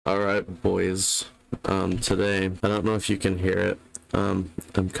All right, boys. Today, I don't know if you can hear it. I'm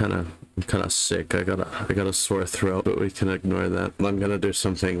kind of sick. I got a sore throat, but we can ignore that. I'm gonna do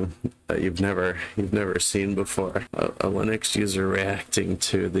something that you've never seen before. A Linux user reacting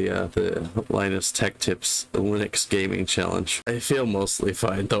to the Linus Tech Tips Linux Gaming Challenge. I feel mostly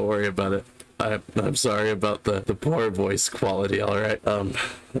fine. Don't worry about it. I'm sorry about the poor voice quality. All right.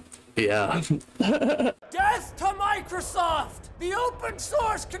 Yeah. Death to Microsoft! The open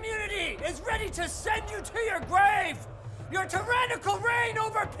source community is ready to send you to your grave! Your tyrannical reign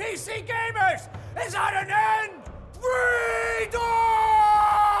over PC gamers is at an end! Freedom!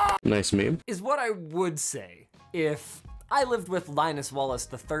 Nice meme. Is what I would say if I lived with Linus Wallace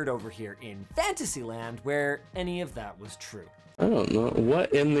III over here in Fantasyland where any of that was true. I don't know.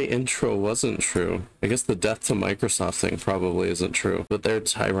 What in the intro wasn't true? I guess the death to Microsoft thing probably isn't true. But their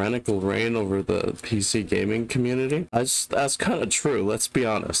tyrannical reign over the PC gaming community? That's kind of true, let's be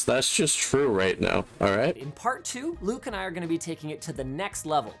honest. That's just true right now, alright? In part 2, Luke and I are going to be taking it to the next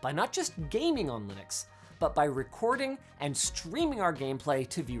level by not just gaming on Linux, but by recording and streaming our gameplay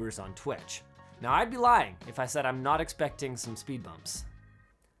to viewers on Twitch. Now, I'd be lying if I said I'm not expecting some speed bumps.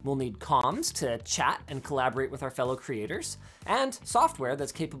 We'll need comms to chat and collaborate with our fellow creators, and software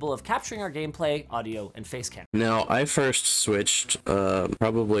that's capable of capturing our gameplay, audio, and face cam. Now, I first switched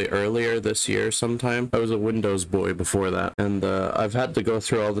probably earlier this year sometime. I was a Windows boy before that, and I've had to go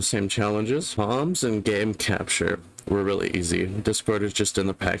through all the same challenges. Comms and game capture were really easy. Discord is just in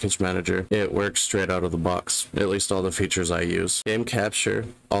the package manager. It works straight out of the box, at least all the features I use. Game capture,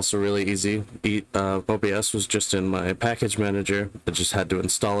 also really easy. OBS was just in my package manager. I just had to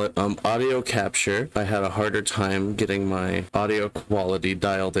install it. Audio capture, I had a harder time getting my audio quality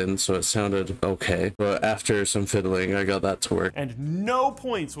dialed in so it sounded okay, but after some fiddling, I got that to work. And no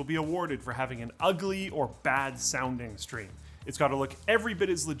points will be awarded for having an ugly or bad sounding stream. It's got to look every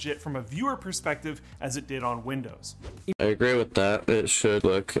bit as legit from a viewer perspective as it did on Windows. I agree with that. It should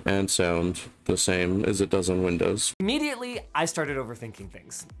look and sound the same as it does on Windows. Immediately, I started overthinking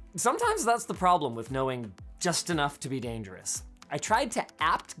things. Sometimes that's the problem with knowing just enough to be dangerous. I tried to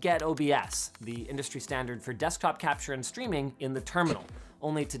apt-get OBS, the industry standard for desktop capture and streaming, in the terminal,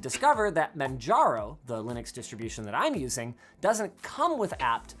 only to discover that Manjaro, the Linux distribution that I'm using, doesn't come with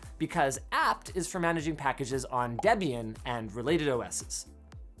apt because apt is for managing packages on Debian and related OSs.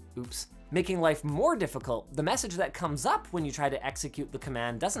 Oops. Making life more difficult, the message that comes up when you try to execute the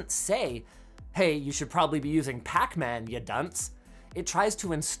command doesn't say, hey, you should probably be using Pacman, you dunce. It tries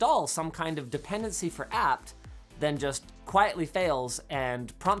to install some kind of dependency for apt, then just quietly fails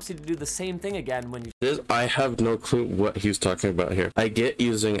and prompts you to do the same thing again when you... I have no clue what he's talking about here. I get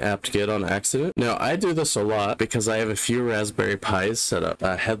using apt-get on accident. Now, I do this a lot because I have a few Raspberry Pis set up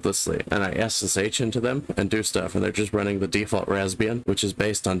headlessly, and I SSH into them and do stuff, and they're just running the default Raspbian, which is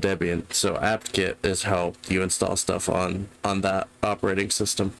based on Debian. So apt-get is how you install stuff on that operating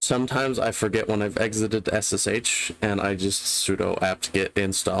system. Sometimes I forget when I've exited SSH, and I just sudo apt-get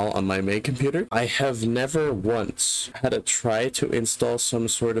install on my main computer. I have never once had a try to install some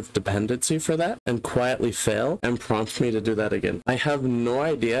sort of dependency for that and quietly fail and prompt me to do that again. I have no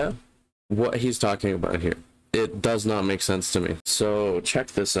idea what he's talking about here. It does not make sense to me. So check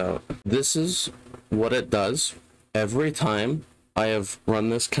this out. This is what it does every time I have run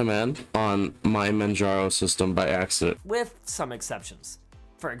this command on my Manjaro system by accident. With some exceptions.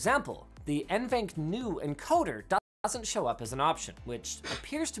 For example, the nvenc new encoder doesn't show up as an option, which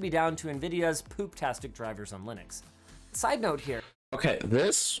appears to be down to NVIDIA's poop-tastic drivers on Linux. Side note here. Okay,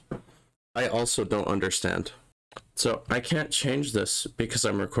 this I also don't understand. So I can't change this because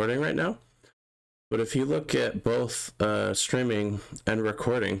I'm recording right now. But if you look at both streaming and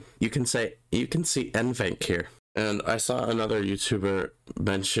recording, you can see nvenc here. And I saw another YouTuber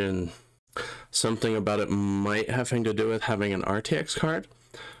mention something about it might having to do with having an RTX card.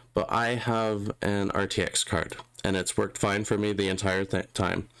 But I have an RTX card, and it's worked fine for me the entire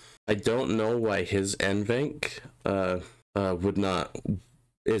time. I don't know why his nvenc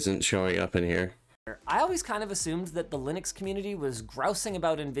isn't showing up in here. I always kind of assumed that the Linux community was grousing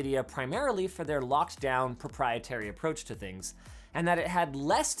about NVIDIA primarily for their locked down proprietary approach to things, and that it had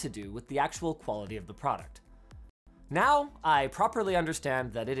less to do with the actual quality of the product. Now, I properly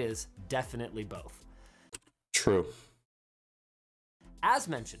understand that it is definitely both. True. As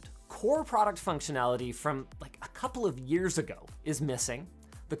mentioned, core product functionality from like a couple of years ago is missing.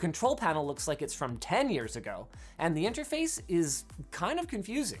 The control panel looks like it's from 10 years ago, and the interface is kind of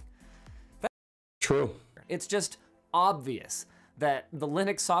confusing. True. It's just obvious that the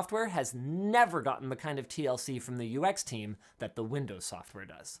Linux software has never gotten the kind of TLC from the UX team that the Windows software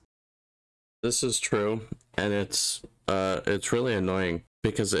does. This is true, and it's really annoying.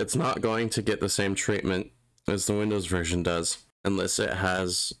 because it's not going to get the same treatment as the Windows version does unless it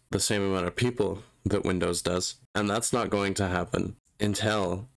has the same amount of people that Windows does. And that's not going to happen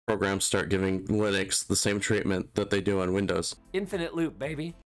until programs start giving Linux the same treatment that they do on Windows. Infinite loop,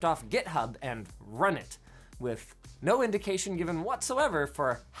 baby. Off GitHub and run it, with no indication given whatsoever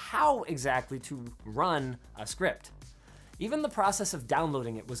for how exactly to run a script. Even the process of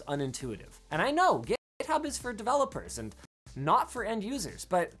downloading it was unintuitive. And I know GitHub is for developers and not for end users,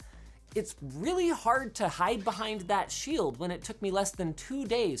 but it's really hard to hide behind that shield when it took me less than 2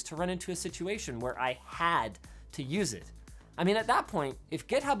 days to run into a situation where I had to use it. I mean, at that point, if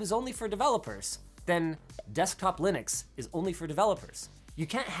GitHub is only for developers, then desktop Linux is only for developers. You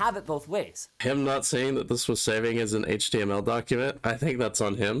can't have it both ways. Him not saying that this was saving as an HTML document, I think that's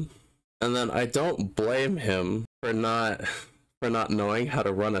on him. And then I don't blame him for not knowing how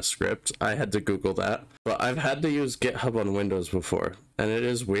to run a script. I had to Google that. But I've had to use GitHub on Windows before, and it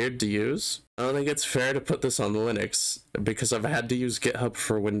is weird to use. I don't think it's fair to put this on Linux, because I've had to use GitHub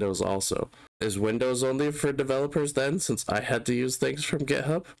for Windows also. Is Windows only for developers then, since I had to use things from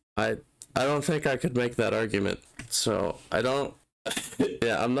GitHub? I don't think I could make that argument. So I don't...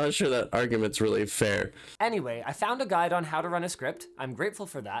 Yeah, I'm not sure that argument's really fair. Anyway, I found a guide on how to run a script. I'm grateful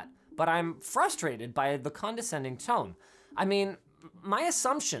for that, but I'm frustrated by the condescending tone. I mean, my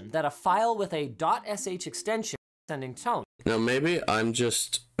assumption that a file with a .sh extension sending tone. Now, maybe I'm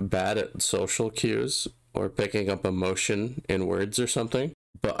just bad at social cues or picking up emotion in words or something,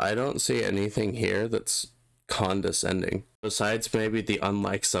 but I don't see anything here that's condescending, besides maybe the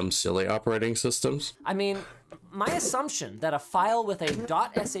unlike some silly operating systems. I mean, my assumption that a file with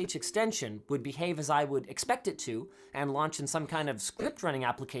a .sh extension would behave as I would expect it to and launch in some kind of script running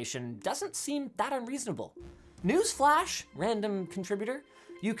application doesn't seem that unreasonable. Newsflash, random contributor,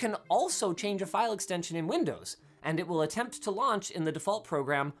 you can also change a file extension in Windows, and it will attempt to launch in the default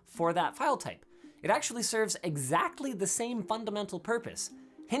program for that file type. It actually serves exactly the same fundamental purpose,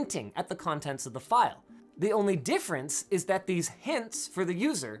 hinting at the contents of the file. The only difference is that these hints for the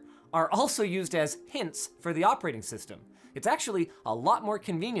user are also used as hints for the operating system. It's actually a lot more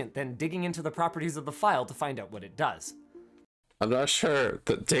convenient than digging into the properties of the file to find out what it does. I'm not sure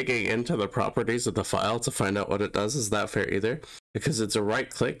that digging into the properties of the file to find out what it does is that fair either, because it's a right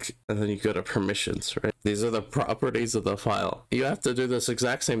click and then you go to permissions, right? These are the properties of the file. You have to do this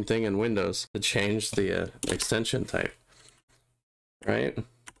exact same thing in Windows to change the extension type, right?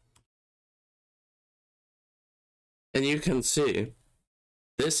 And you can see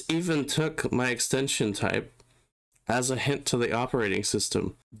this even took my extension type as a hint to the operating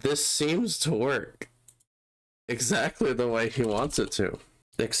system. This seems to work exactly the way he wants it to,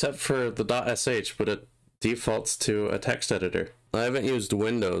 except for the .sh, but it defaults to a text editor. I haven't used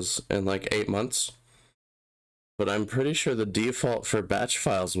Windows in like 8 months, but I'm pretty sure the default for batch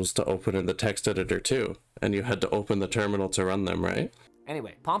files was to open in the text editor too, and you had to open the terminal to run them, right?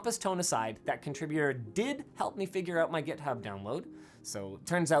 Anyway, pompous tone aside, that contributor did help me figure out my GitHub download. So it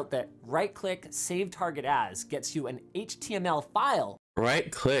turns out that right-click Save Target As gets you an HTML file.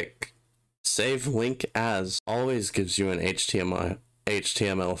 Right-click Save Link As always gives you an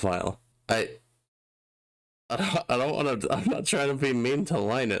HTML file. I don't want to. I'm not trying to be mean to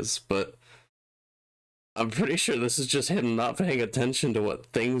Linus, but I'm pretty sure this is just him not paying attention to what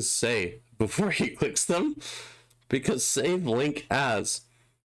things say before he clicks them. Because Save Link As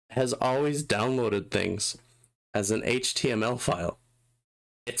has always downloaded things as an HTML file.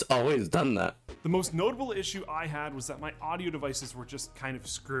 It's always done that. The most notable issue I had was that my audio devices were just kind of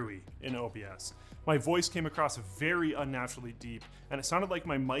screwy in OBS. My voice came across very unnaturally deep, and it sounded like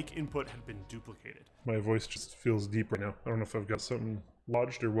my mic input had been duplicated. My voice just feels deep right now. I don't know if I've got something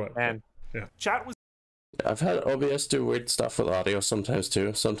lodged or what. And yeah. Chat was... I've had OBS do weird stuff with audio sometimes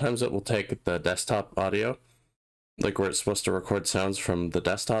too. Sometimes it will take the desktop audio, like where it's supposed to record sounds from the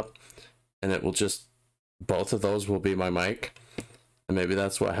desktop, and it will just, both of those will be my mic. And maybe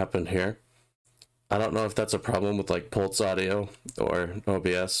that's what happened here. I don't know if that's a problem with like Pulse Audio or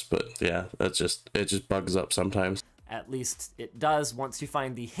OBS, but yeah, it just bugs up sometimes. At least it does once you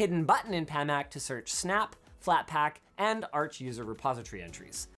find the hidden button in PAMAC to search Snap, Flatpak, and Arch user repository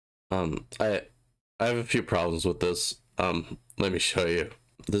entries. I have a few problems with this. Let me show you.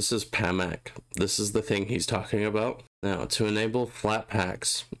 This is PAMAC. This is the thing he's talking about. Now, to enable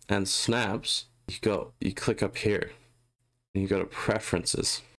Flatpaks and snaps, you click up here. And you go to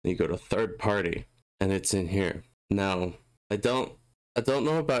Preferences. And you go to Third Party, and it's in here. Now, I don't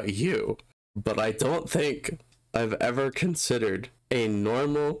know about you, but I don't think I've ever considered a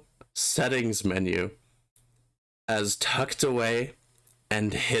normal settings menu as tucked away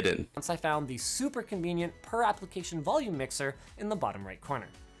and hidden. Once I found the super convenient per application volume mixer in the bottom right corner.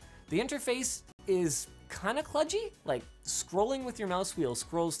 The interface is kind of kludgy, like scrolling with your mouse wheel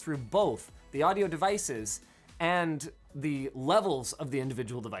scrolls through both the audio devices and the levels of the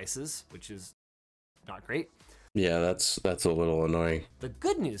individual devices, which is not great. Yeah, that's a little annoying. The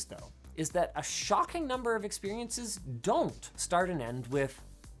good news, though, is that a shocking number of experiences don't start and end with,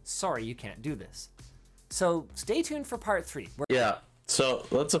 sorry, you can't do this. So stay tuned for part 3. Yeah, so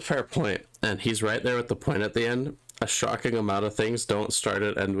that's a fair point. And he's right there with the point at the end. A shocking amount of things don't start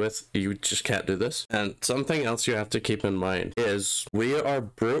and end with, you just can't do this. And something else you have to keep in mind is we are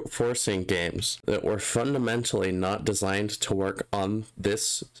brute forcing games that were fundamentally not designed to work on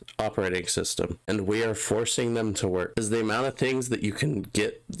this operating system. And we are forcing them to work. Because the amount of things that you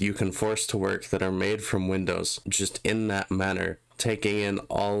can force to work that are made from Windows just in that manner, taking in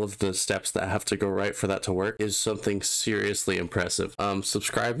all of the steps that have to go right for that to work, is something seriously impressive.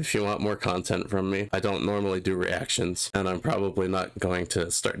 Subscribe if you want more content from me. I don't normally do reactions, and I'm probably not going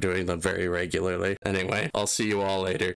to start doing them very regularly. Anyway, I'll see you all later.